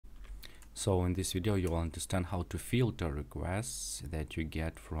So in this video you'll understand how to filter requests that you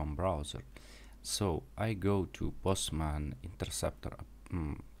get from browser. So I go to Postman Interceptor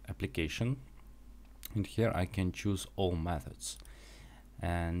application, and here I can choose all methods,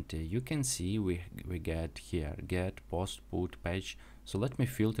 and you can see we get here get, post, put, page. So let me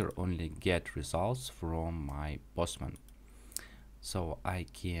filter only get results from my Postman. So I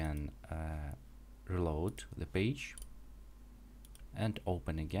can reload the page and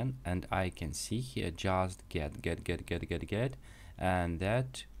open again, and I can see here just get, and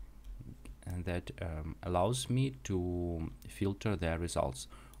that allows me to filter the results.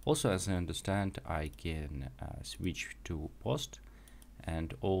 Also, as I understand, I can switch to post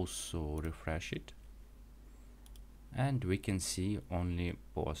and also refresh it, and we can see only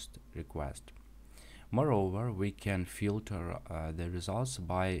post request. Moreover, we can filter the results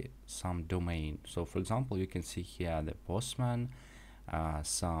by some domain. So for example, you can see here the Postman,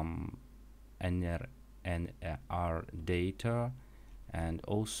 some NR data, and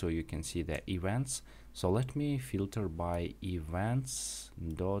also you can see the events. So let me filter by events.gw.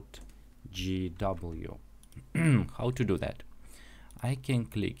 How to do that? I can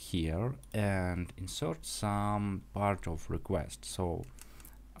click here and insert some part of request. So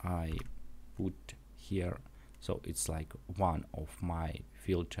I put here, so it's like one of my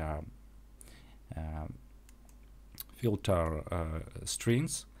filter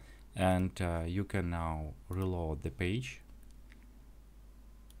strings, and you can now reload the page,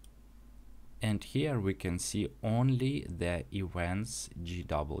 and here we can see only the events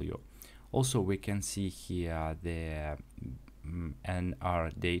GW. Also we can see here the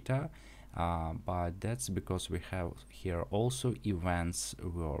NR data, but that's because we have here also events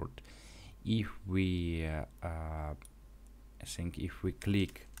word. If we I think if we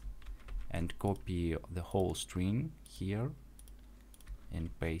click and copy the whole string here and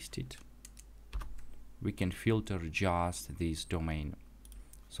paste it, we can filter just this domain.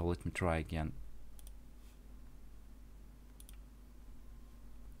 So let me try again.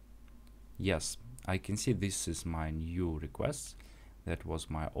 Yes, I can see this is my new request. That was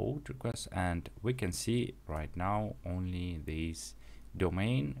my old request, and we can see right now only this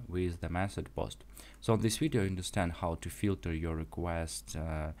domain with the method post. So in this video you understand how to filter your request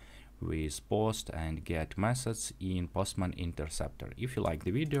with post and get methods in Postman Interceptor. If you like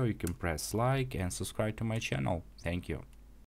the video, you can press like and subscribe to my channel. Thank you.